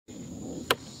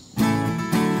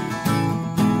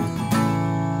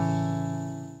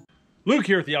Luke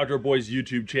here at the Outdoor Boys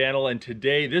YouTube channel, and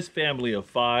today this family of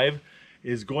 5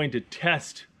 is going to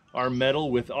test our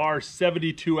mettle with our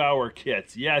 72-hour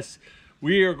kits. Yes,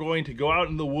 we are going to go out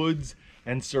in the woods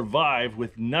and survive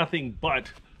with nothing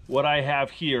but what I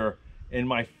have here in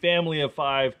my family of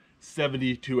 5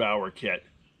 72-hour kit.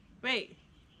 Wait,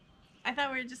 I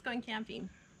thought we were just going camping.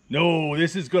 No,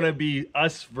 this is going to be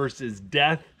us versus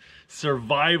death,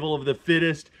 survival of the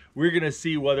fittest. We're going to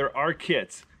see whether our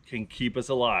kits can keep us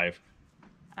alive.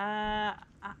 I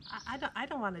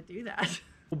don't want to do that.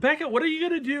 Well, Becca, what are you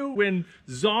gonna do when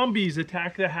zombies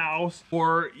attack the house,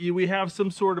 or we have some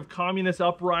sort of communist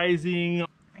uprising?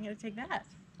 I'm gonna take that.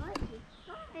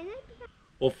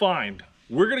 Well, fine.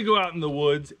 We're gonna go out in the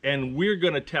woods and we're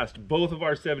gonna test both of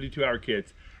our 72-hour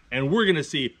kits, and we're gonna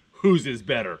see whose is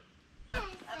better.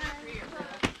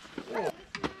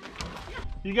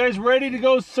 You guys ready to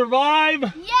go survive?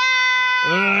 Yeah!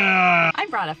 I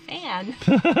brought a fan.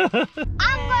 I'm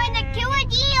going to kill a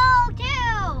deer too.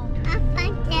 I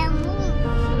think they'll move.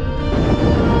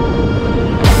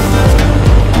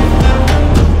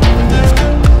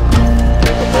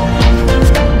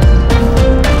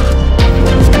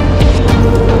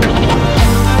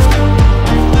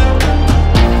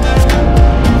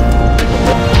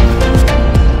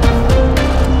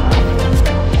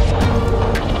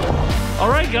 All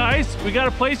right, guys, we got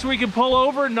a place where we can pull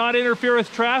over and not interfere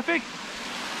with traffic.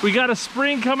 We got a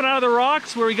spring coming out of the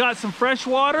rocks where we got some fresh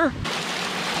water.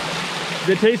 Does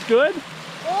it taste good?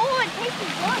 Oh, it tastes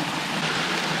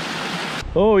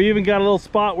good. Oh, we even got a little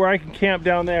spot where I can camp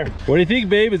down there. What do you think,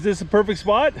 babe? Is this a perfect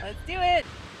spot? Let's do it.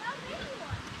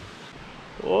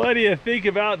 What do you think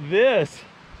about this?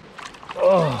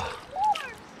 Oh,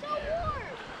 So warm.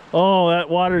 oh, that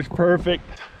water's perfect.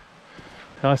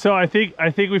 So I think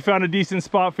we found a decent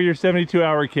spot for your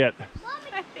 72-hour kit.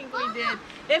 I think we did.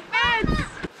 It fits.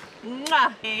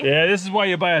 Mwah. Yeah, this is why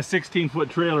you buy a 16-foot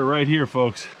trailer right here,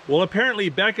 folks. Well, apparently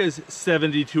Becca's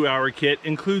 72-hour kit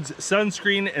includes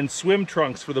sunscreen and swim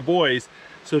trunks for the boys,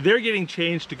 so they're getting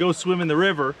changed to go swim in the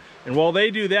river. And while they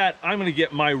do that, I'm gonna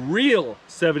get my real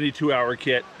 72-hour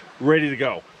kit ready to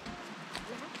go.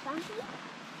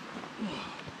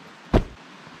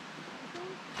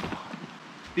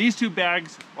 These 2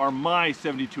 bags are my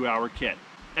 72-hour kit.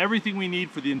 Everything we need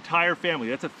for the entire family.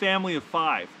 That's a family of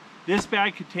 5. This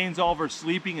bag contains all of our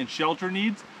sleeping and shelter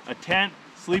needs, a tent,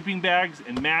 sleeping bags,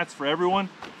 and mats for everyone.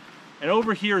 And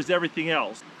over here is everything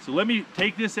else. So let me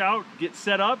take this out, get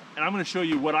set up, and I'm gonna show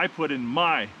you what I put in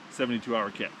my 72-hour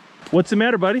kit. What's the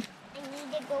matter, buddy? I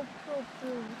need to go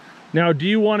poo-poo. Now, do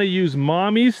you wanna use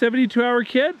mommy's 72-hour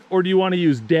kit, or do you wanna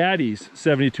use daddy's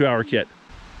 72-hour kit?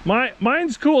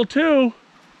 Mine's cool too.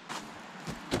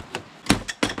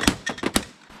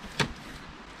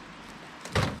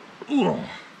 Ugh.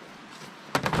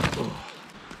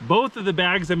 Both of the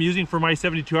bags I'm using for my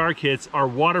 72-hour kits are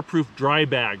waterproof dry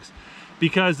bags,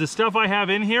 because the stuff I have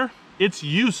in here, it's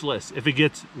useless if it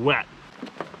gets wet.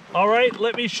 All right,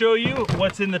 let me show you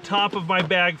what's in the top of my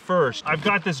bag first. I've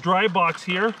got this dry box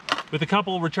here with a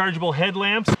couple rechargeable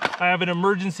headlamps. I have an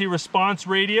emergency response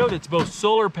radio that's both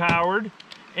solar powered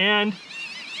and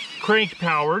crank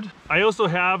powered. I also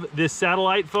have this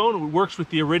satellite phone. It works with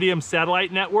the Iridium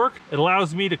satellite network. It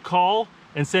allows me to call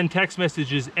and send text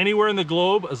messages anywhere in the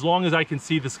globe as long as I can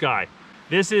see the sky.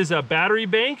 This is a battery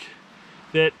bank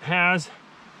that has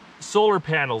solar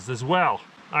panels as well.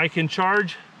 I can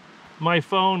charge my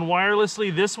phone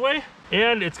wirelessly this way,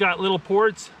 and it's got little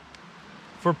ports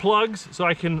for plugs so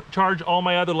I can charge all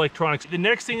my other electronics. The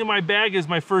next thing in my bag is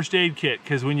my first aid kit,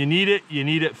 because when you need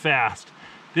it fast.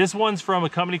 This one's from a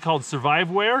company called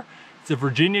Surviveware. It's a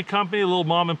Virginia company, a little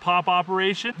mom and pop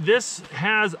operation. This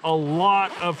has a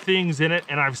lot of things in it,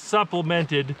 and I've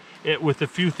supplemented it with a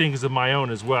few things of my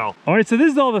own as well. All right, so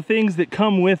this is all the things that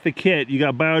come with the kit. You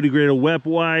got biodegradable wet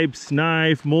wipes,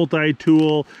 knife,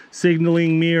 multi-tool,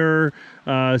 signaling mirror,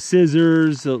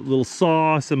 scissors, a little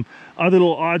saw, some other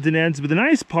little odds and ends. But the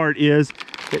nice part is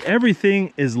that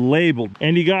everything is labeled,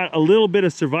 and you got a little bit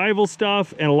of survival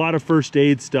stuff and a lot of first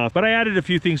aid stuff. But I added a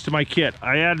few things to my kit.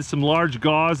 I added some large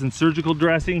gauze and surgical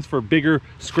dressings for bigger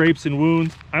scrapes and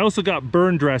wounds. I also got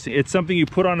burn dressing. It's something you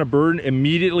put on a burn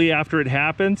immediately after it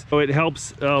happens, so it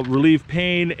helps relieve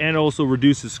pain and also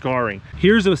reduces scarring.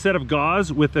 Here's a set of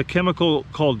gauze with a chemical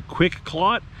called Quick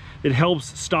Clot. It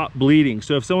helps stop bleeding.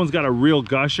 So if someone's got a real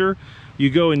gusher, you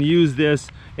go and use this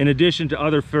in addition to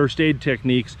other first aid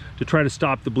techniques to try to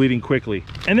stop the bleeding quickly.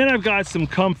 And then I've got some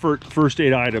comfort first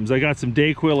aid items. I got some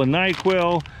Dayquil and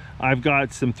NyQuil. I've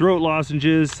got some throat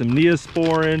lozenges, some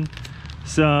Neosporin,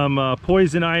 some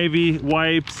poison ivy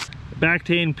wipes,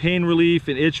 Bactane pain relief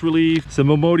and itch relief, some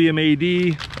Imodium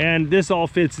AD, and this all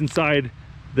fits inside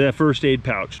the first aid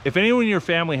pouch. If anyone in your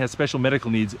family has special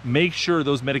medical needs, make sure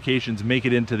those medications make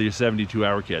it into their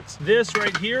 72-hour kits. This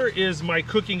right here is my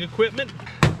cooking equipment.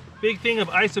 Big thing of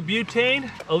isobutane,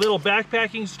 a little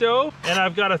backpacking stove, and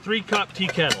I've got a 3-cup tea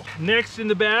kettle. Next in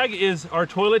the bag is our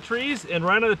toiletries, and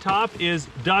right on the top is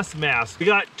dust masks. We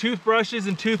got toothbrushes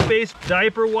and toothpaste,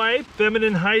 diaper wipe,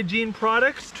 feminine hygiene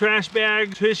products, trash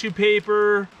bag, tissue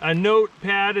paper, a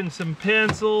notepad and some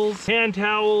pencils, hand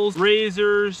towels,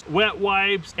 razors, wet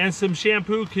wipes, and some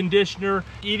shampoo, conditioner,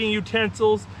 eating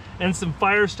utensils, and some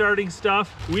fire starting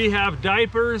stuff. We have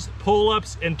diapers,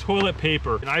 pull-ups, and toilet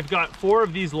paper. And I've got 4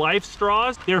 of these life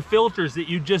straws. They're filters that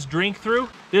you just drink through.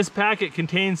 This packet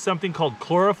contains something called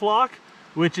Chloroflock,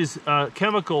 which is a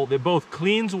chemical that both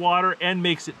cleans water and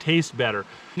makes it taste better.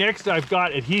 Next, I've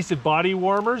got adhesive body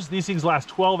warmers. These things last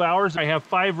 12 hours. I have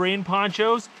 5 rain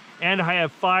ponchos, and I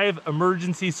have 5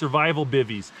 emergency survival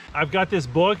bivvies. I've got this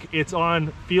book. It's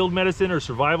on field medicine or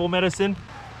survival medicine.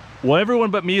 Well, everyone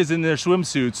but me is in their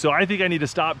swimsuits, so I think I need to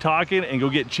stop talking and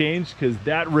go get changed because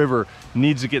that river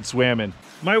needs to get swam in.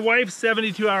 My wife's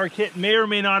 72-hour kit may or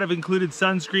may not have included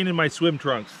sunscreen in my swim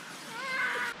trunks.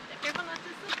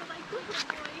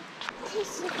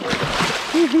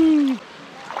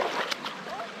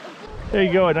 There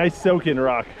you go, a nice soak-in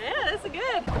rock. Yeah, that's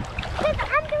good.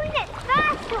 I'm doing it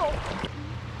faster.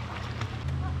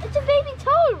 It's a baby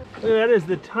toad. Look, that is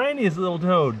the tiniest little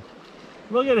toad.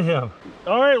 Look at him.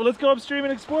 All right, well, let's go upstream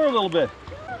and explore a little bit.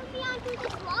 I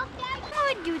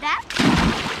would do that.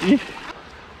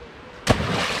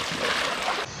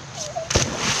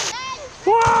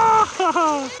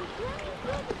 Wow!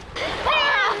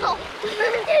 Wow!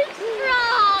 It's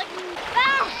strong!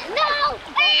 No!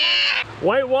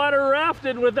 Whitewater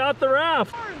rafting without the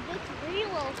raft. It's real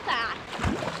fast.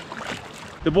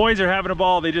 The boys are having a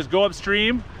ball. They just go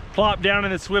upstream, plop down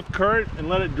in the swift current, and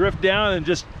let it drift down and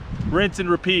just rinse and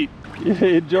repeat. You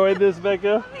enjoyed this,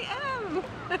 Becca? I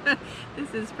am.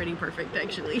 This is pretty perfect,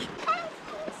 actually.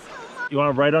 You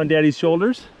want to ride on Daddy's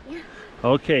shoulders? Yeah.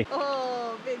 Okay.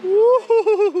 Oh, big.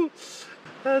 Woo!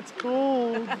 That's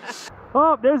cold.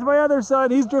 Oh, there's my other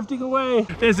son. He's drifting away.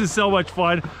 This is so much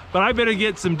fun, but I better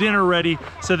get some dinner ready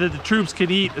so that the troops can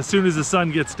eat as soon as the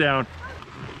sun gets down.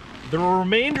 The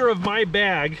remainder of my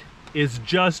bag is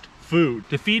just food.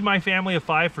 To feed my family of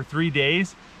 5 for 3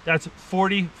 days, that's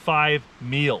 45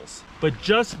 meals. But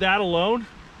just that alone,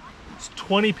 it's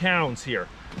 20 pounds here.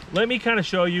 Let me kind of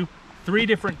show you 3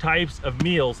 different types of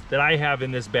meals that I have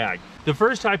in this bag. The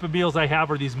first type of meals I have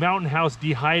are these Mountain House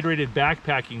dehydrated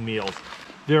backpacking meals.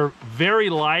 They're very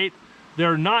light,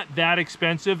 they're not that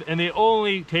expensive, and they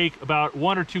only take about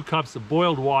 1 or 2 cups of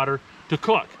boiled water to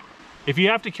cook. If you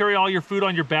have to carry all your food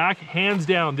on your back, hands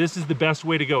down, this is the best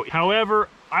way to go. However,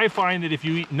 I find that if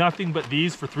you eat nothing but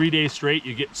these for 3 days straight,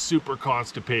 you get super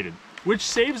constipated, which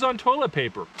saves on toilet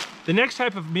paper. The next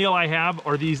type of meal I have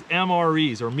are these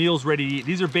MREs, or meals ready to eat.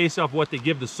 These are based off what they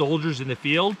give the soldiers in the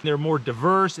field. They're more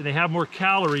diverse and they have more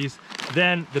calories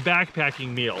than the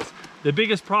backpacking meals. The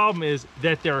biggest problem is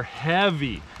that they're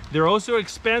heavy. They're also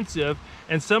expensive,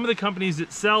 and some of the companies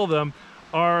that sell them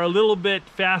are a little bit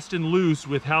fast and loose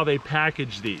with how they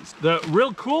package these. The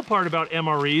real cool part about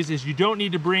MREs is you don't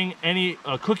need to bring any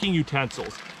cooking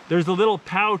utensils. There's a little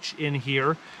pouch in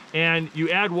here, and you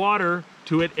add water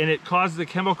to it and it causes a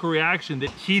chemical reaction that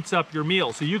heats up your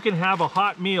meal. So you can have a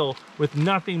hot meal with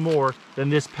nothing more than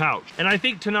this pouch. And I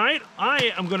think tonight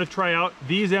I am gonna try out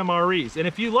these MREs. And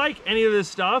if you like any of this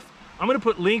stuff, I'm gonna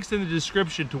put links in the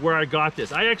description to where I got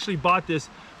this. I actually bought this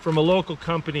from a local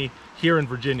company here in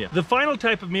Virginia. The final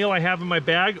type of meal I have in my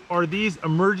bag are these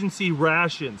emergency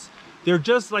rations. They're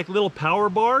just like little power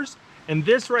bars, and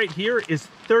this right here is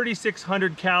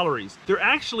 3,600 calories. They're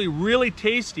actually really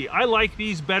tasty. I like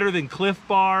these better than Cliff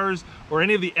bars or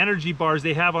any of the energy bars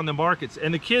they have on the markets,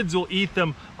 and the kids will eat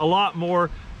them a lot more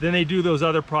than they do those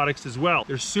other products as well.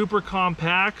 They're super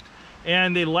compact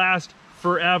and they last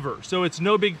forever. So it's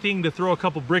no big thing to throw a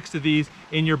couple bricks of these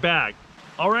in your bag.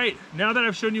 All right, now that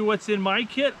I've shown you what's in my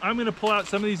kit, I'm gonna pull out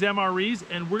some of these MREs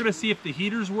and we're gonna see if the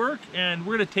heaters work, and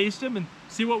we're gonna taste them and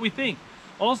see what we think.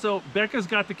 Also, Becca's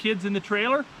got the kids in the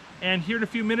trailer, and here in a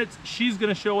few minutes, she's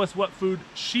gonna show us what food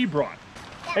she brought.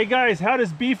 Hey guys, how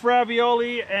does beef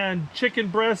ravioli and chicken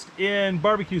breast in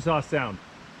barbecue sauce sound?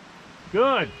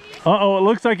 Good. Uh-oh, it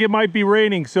looks like it might be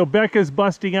raining, so Becca's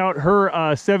busting out her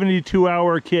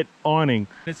 72-hour kit awning.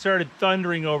 It started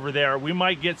thundering over there. We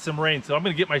might get some rain, so I'm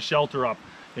gonna get my shelter up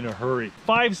in a hurry.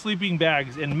 5 sleeping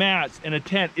bags and mats and a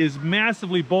tent is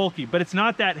massively bulky, but it's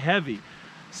not that heavy.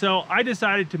 So I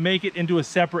decided to make it into a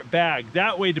separate bag.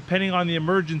 That way, depending on the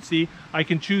emergency, I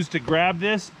can choose to grab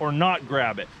this or not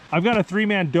grab it. I've got a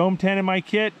 3-man dome tent in my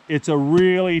kit. It's a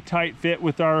really tight fit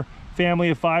with our family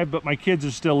of 5, but my kids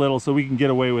are still little, so we can get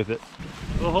away with it.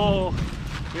 Oh,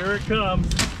 here it comes.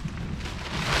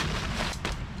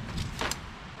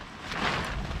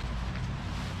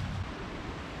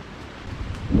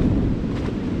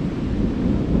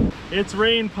 It's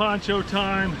rain poncho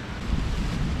time.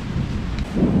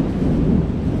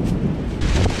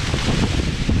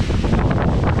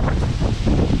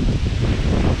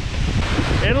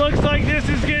 It looks like this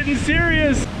is getting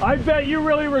serious. I bet you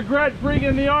really regret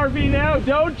bringing the RV now,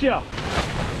 don't you?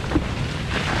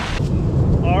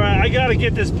 All right, I gotta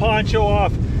get this poncho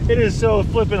off. It is so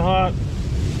flippin' hot.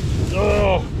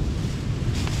 Oh,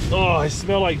 I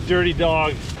smell like dirty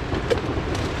dog.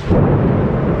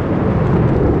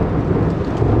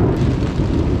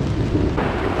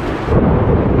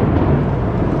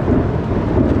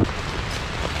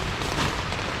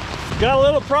 Got a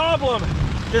little problem.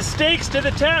 The stakes to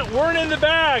the tent weren't in the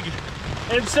bag.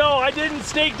 And so I didn't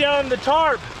stake down the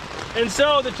tarp. And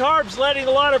so the tarp's letting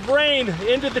a lot of rain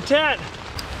into the tent.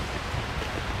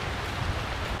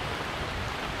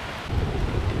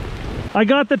 I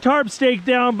got the tarp staked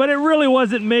down, but it really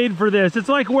wasn't made for this. It's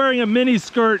like wearing a mini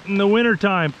skirt in the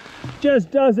wintertime. Just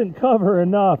doesn't cover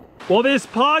enough. Well, this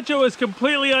poncho is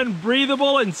completely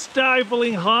unbreathable and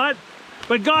stifling hot.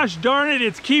 But gosh darn it,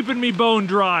 it's keeping me bone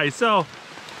dry, so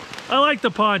I like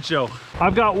the poncho.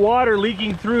 I've got water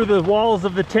leaking through the walls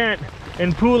of the tent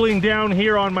and pooling down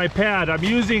here on my pad. I'm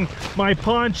using my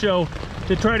poncho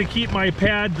to try to keep my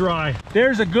pad dry.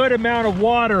 There's a good amount of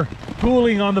water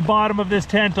pooling on the bottom of this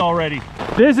tent already.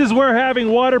 This is where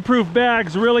having waterproof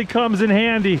bags really comes in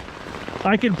handy.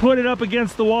 I can put it up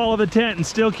against the wall of the tent and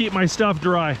still keep my stuff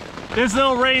dry. This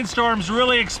little rainstorm's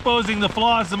really exposing the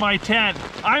flaws of my tent.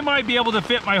 I might be able to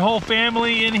fit my whole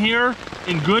family in here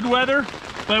in good weather,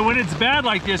 but when it's bad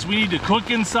like this, we need to cook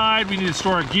inside, we need to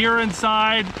store our gear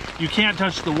inside, you can't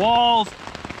touch the walls,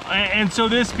 and so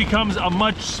this becomes a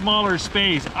much smaller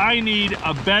space. I need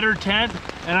a better tent,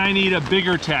 and I need a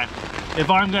bigger tent if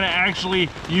I'm gonna actually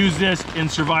use this in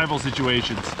survival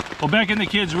situations. Well, Beck and the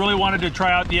kids really wanted to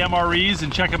try out the MREs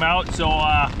and check them out, so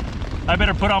I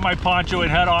better put on my poncho and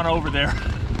head on over there.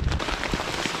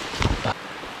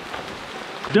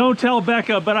 Don't tell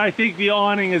Becca, but I think the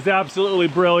awning is absolutely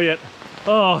brilliant.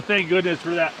 Oh, thank goodness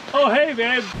for that. Oh, hey,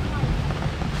 babe.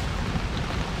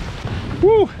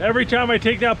 Whew, every time I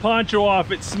take that poncho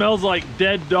off, it smells like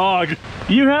dead dog.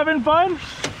 You having fun?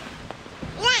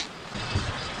 Yeah.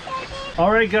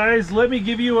 All right, guys, let me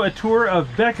give you a tour of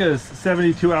Becca's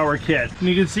 72-hour kit. And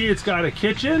you can see it's got a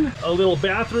kitchen, a little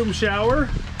bathroom shower,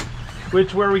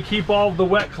 which where we keep all the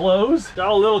wet clothes.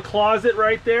 Got a little closet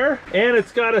right there. And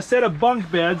it's got a set of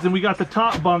bunk beds, and we got the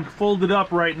top bunk folded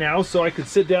up right now so I could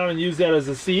sit down and use that as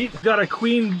a seat. Got a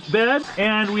queen bed,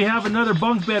 and we have another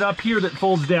bunk bed up here that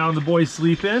folds down, the boys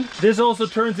sleep in. This also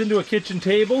turns into a kitchen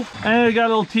table. And it got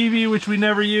a little TV, which we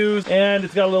never use, and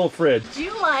it's got a little fridge. Do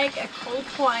you like a cold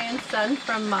Hawaiian sun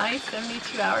from my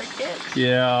 72-hour kit?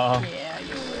 Yeah. Yeah,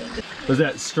 you would. Was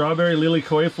that strawberry lily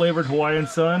koi flavored Hawaiian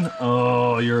sun?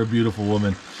 Oh, you're a beautiful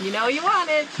woman. You know you want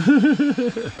it.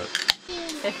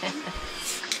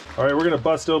 All right, we're gonna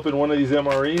bust open one of these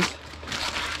MREs.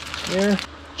 Yeah.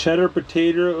 Cheddar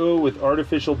potato with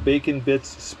artificial bacon bits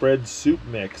spread soup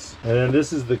mix. And then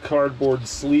this is the cardboard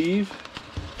sleeve.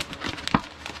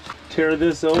 Tear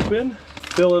this open,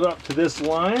 fill it up to this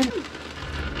line.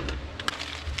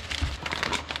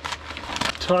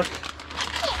 Tuck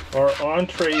our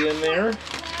entree in there.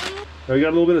 Now we got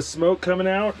a little bit of smoke coming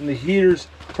out, and the heater's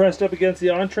pressed up against the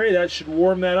entree. That should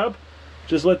warm that up.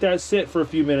 Just let that sit for a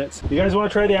few minutes. You guys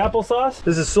want to try the applesauce?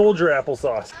 This is soldier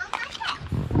applesauce.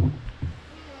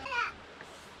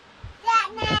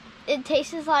 It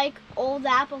tastes like old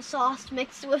applesauce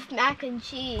mixed with mac and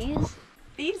cheese.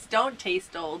 These don't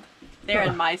taste old. They're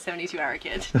in my 72-hour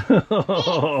kit.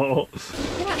 Oh.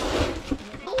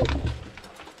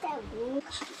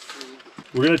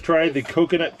 We're gonna try the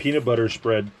coconut peanut butter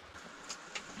spread.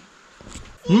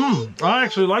 I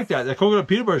actually like that. The coconut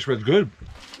peanut butter spread's good.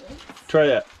 Try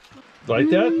that. Like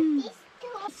that?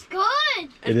 It's good.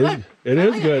 It is. It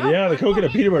is good. Yeah, the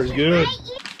coconut peanut butter is good.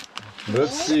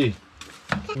 Let's see.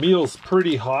 Meal's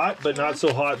pretty hot, but not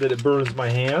so hot that it burns my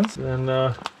hands.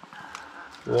 And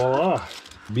voila,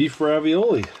 beef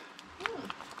ravioli.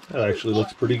 That actually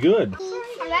looks pretty good.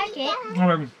 I like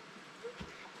it.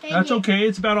 That's okay.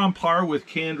 It's about on par with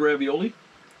canned ravioli.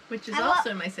 Which is also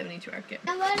in my 72-hour kit.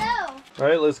 Hello. All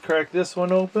right, let's crack this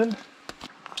one open.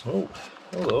 Oh,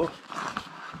 hello.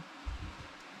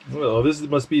 Well, this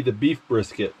must be the beef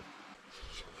brisket.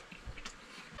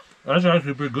 That's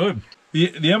actually pretty good. The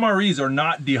MREs are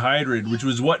not dehydrated, which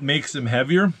was what makes them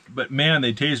heavier, but man,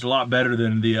 they taste a lot better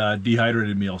than the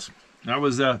dehydrated meals.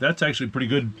 That's actually pretty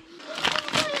good.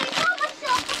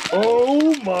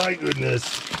 Oh my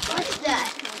goodness. What's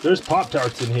that? There's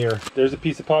Pop-Tarts in here. There's a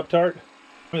piece of Pop-Tart.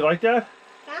 You like that?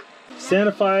 Huh?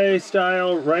 Santa Fe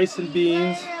style rice and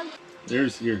beans.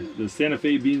 There's here, the Santa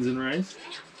Fe beans and rice.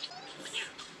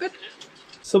 Good.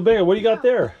 So Becca, what do you got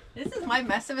there? This is my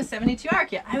mess of a 72-hour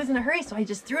kit. I was in a hurry, so I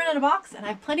just threw it in a box, and I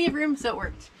have plenty of room, so it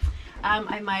worked. I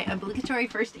have my obligatory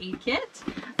first aid kit.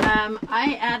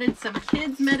 I added some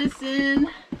kids medicine,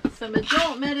 some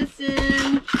adult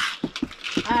medicine,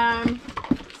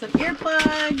 some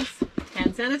earplugs,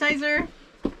 hand sanitizer.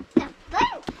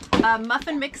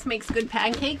 Muffin mix makes good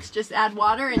pancakes. Just add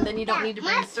water, and then you don't need to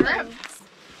bring syrup.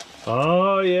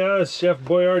 Oh yes, Chef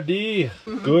Boyardee.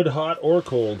 Good hot or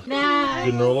cold. Snacks.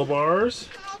 Granola bars,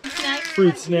 Snacks.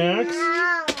 fruit snacks,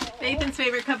 Nathan's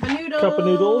favorite cup of noodles. cup of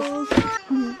noodles,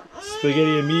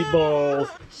 spaghetti and meatballs.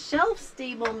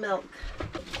 Shelf-stable milk.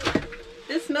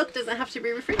 This milk doesn't have to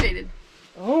be refrigerated.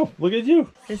 Oh, look at you.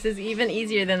 This is even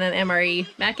easier than an MRE.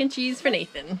 Mac and cheese for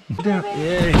Nathan.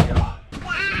 There you go.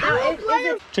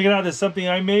 Check it out, this is something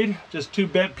I made. Just 2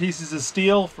 bent pieces of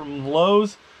steel from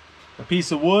Lowe's, a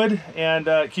piece of wood, and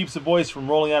it keeps the boys from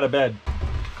rolling out of bed.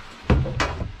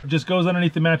 It just goes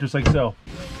underneath the mattress like so.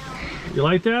 You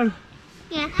like that?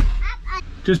 Yeah.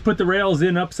 Just put the rails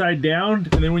in upside down,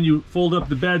 and then when you fold up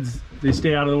the beds, they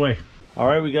stay out of the way. All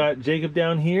right, we got Jacob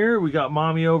down here. We got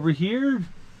Mommy over here.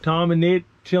 Tom and Nate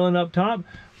chilling up top.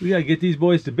 We gotta get these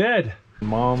boys to bed.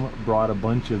 Mom brought a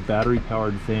bunch of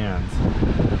battery-powered fans,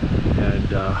 and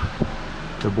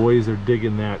the boys are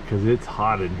digging that because it's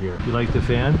hot in here. You like the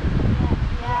fan?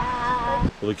 Yeah.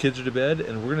 Well, the kids are to bed,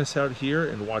 and we're gonna sit out here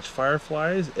and watch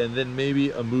fireflies and then maybe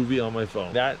a movie on my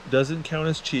phone. That doesn't count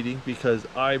as cheating because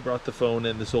I brought the phone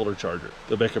and the solar charger.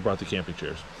 Rebecca brought the camping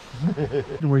chairs.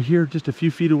 And we're here just a few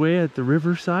feet away at the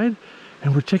riverside,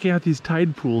 and we're checking out these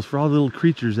tide pools for all the little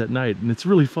creatures at night, and it's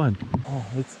really fun. Oh,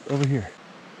 it's over here.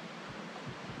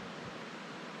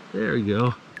 There we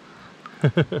go.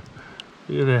 Look at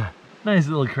that. Nice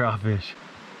little crawfish.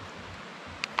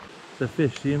 The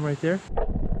fish, see him right there?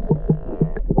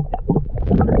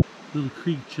 Little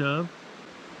creek chub.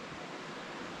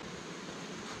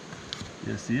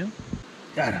 You see him?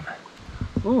 Got him.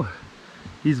 Oh,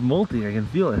 he's molting, I can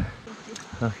feel it.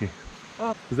 Okay.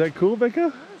 Is that cool,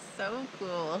 Becca? So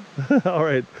cool. All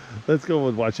right, let's go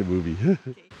and watch a movie.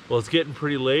 Well, it's getting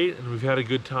pretty late and we've had a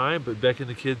good time, but Becca and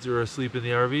the kids are asleep in the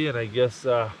RV, and I guess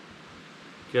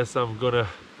I'm gonna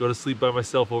go to sleep by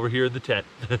myself over here in the tent.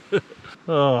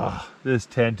 Oh, this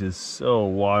tent is so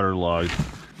waterlogged.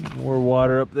 More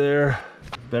water up there.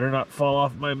 Better not fall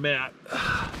off my mat.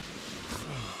 I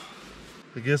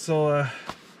guess I'll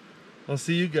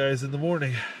see you guys in the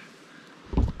morning.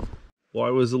 Well,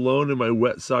 I was alone in my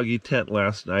wet, soggy tent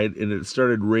last night, and it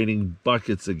started raining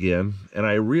buckets again, and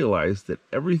I realized that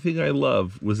everything I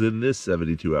love was in this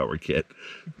 72-hour kit.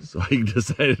 So I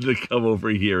decided to come over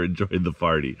here and join the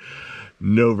party.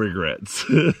 No regrets.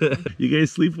 You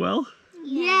guys sleep well?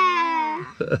 Yeah.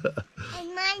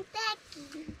 And my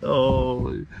Becky.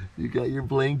 Oh, you got your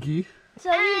blankie?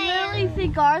 So you really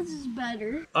think ours is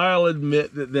better? I'll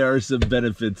admit that there are some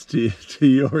benefits to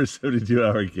your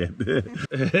 72-hour kit.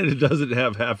 And it doesn't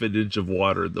have half an inch of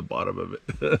water at the bottom of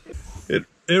it.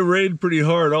 It rained pretty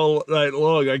hard all night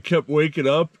long. I kept waking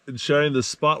up and shining the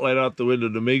spotlight out the window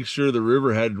to make sure the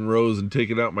river hadn't rose and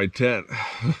taken out my tent.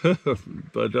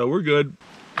 But we're good.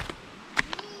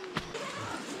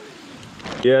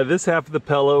 Yeah, this half of the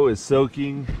pillow is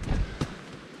soaking.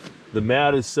 The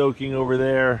mat is soaking over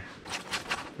there.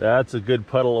 That's a good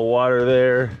puddle of water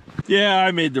there. Yeah,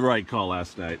 I made the right call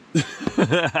last night.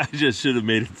 I just should have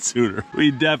made it sooner.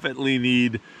 We definitely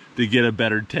need to get a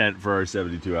better tent for our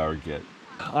 72-hour kit.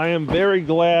 I am very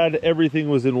glad everything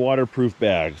was in waterproof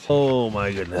bags. Oh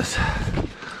my goodness.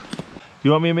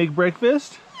 You want me to make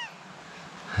breakfast?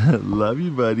 Love you,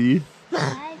 buddy.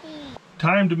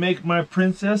 Time to make my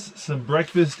princess some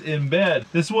breakfast in bed.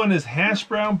 This one is hash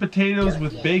brown potatoes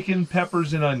with bacon,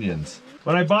 peppers, and onions.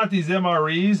 When I bought these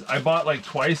MREs, I bought like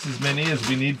twice as many as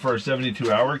we need for our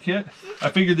 72-hour kit.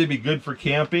 I figured they'd be good for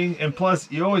camping, and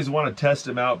plus you always want to test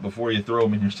them out before you throw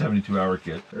them in your 72-hour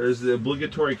kit. There's the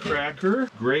obligatory cracker,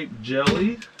 grape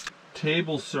jelly,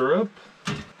 table syrup,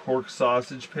 pork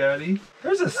sausage patty.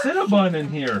 There's a Cinnabon in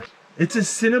here. It's a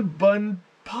Cinnabon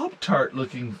Pop-Tart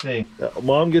looking thing.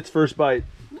 Mom gets first bite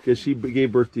because she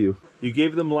gave birth to you. You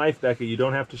gave them life, Becca. You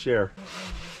don't have to share.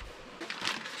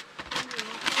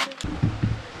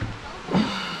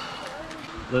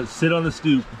 Let's sit on the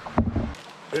stoop.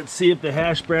 Let's see if the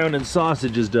hash brown and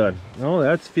sausage is done. Oh,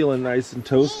 that's feeling nice and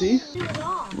toasty.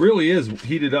 Really is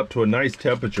heated up to a nice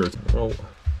temperature.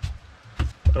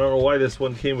 I don't know why this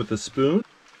one came with a spoon.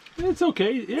 It's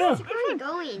okay, yeah. Where are you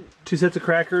going? 2 sets of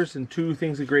crackers and 2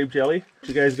 things of grape jelly.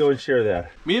 You guys go and share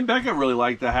that. Me and Becca really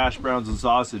like the hash browns and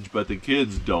sausage, but the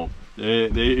kids don't.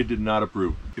 They did not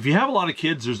approve. If you have a lot of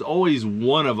kids, there's always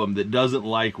one of them that doesn't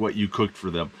like what you cooked for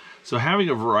them. So having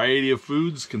a variety of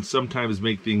foods can sometimes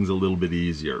make things a little bit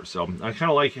easier. So I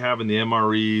kind of like having the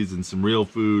MREs and some real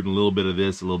food and a little bit of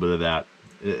this, a little bit of that.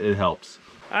 It helps.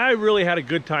 I really had a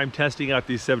good time testing out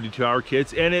these 72-hour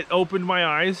kits, and it opened my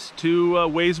eyes to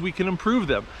ways we can improve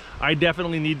them. I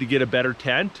definitely need to get a better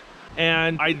tent,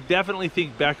 and I definitely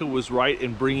think Becca was right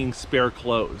in bringing spare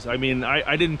clothes. I mean,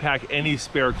 I didn't pack any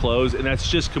spare clothes, and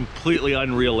that's just completely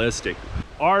unrealistic.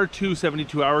 Our 2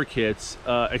 72-hour kits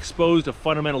exposed a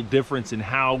fundamental difference in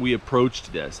how we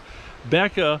approached this.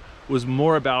 Becca was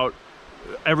more about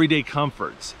everyday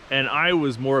comforts, and I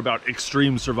was more about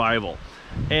extreme survival.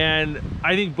 And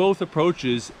I think both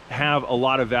approaches have a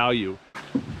lot of value.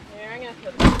 Here, I'm gonna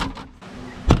put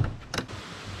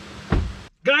it.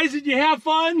 Guys, did you have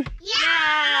fun?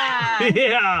 Yeah!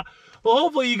 Yeah! Well,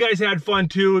 hopefully you guys had fun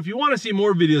too. If you want to see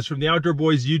more videos from the Outdoor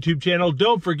Boys YouTube channel,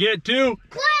 don't forget to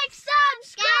Click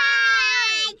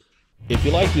subscribe! If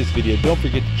you like this video, don't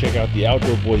forget to check out the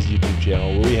Outdoor Boys YouTube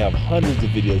channel where we have hundreds of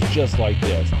videos just like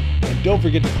this. And don't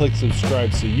forget to click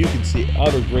subscribe so you can see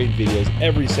other great videos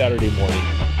every Saturday morning.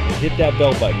 And hit that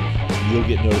bell button so you'll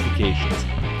get notifications.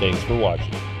 Thanks for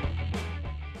watching.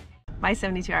 My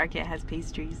 72-hour kit has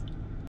pastries.